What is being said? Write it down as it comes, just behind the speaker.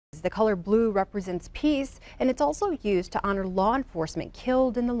The color blue represents peace, and it's also used to honor law enforcement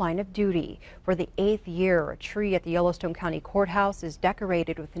killed in the line of duty. For the 8th year, a tree at the Yellowstone County Courthouse is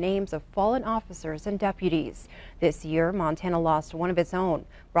decorated with names of fallen officers and deputies. This year, Montana lost one of its own,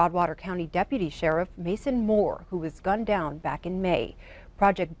 Broadwater County Deputy Sheriff Mason Moore, who was gunned down back in May.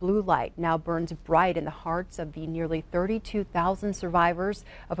 Project Blue Light now burns bright in the hearts of the nearly 32,000 survivors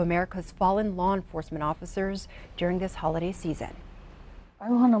of America's fallen law enforcement officers during this holiday season. I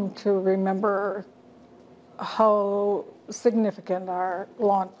want them to remember how significant our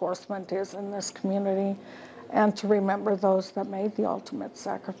law enforcement is in this community, and to remember those that made the ultimate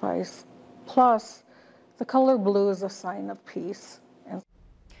sacrifice. Plus, the color blue is a sign of peace.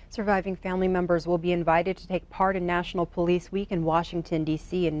 Surviving family members will be invited to take part in National Police Week in Washington,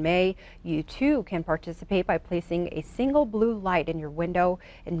 D.C. in May. You too can participate by placing a single blue light in your window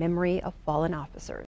in memory of fallen officers.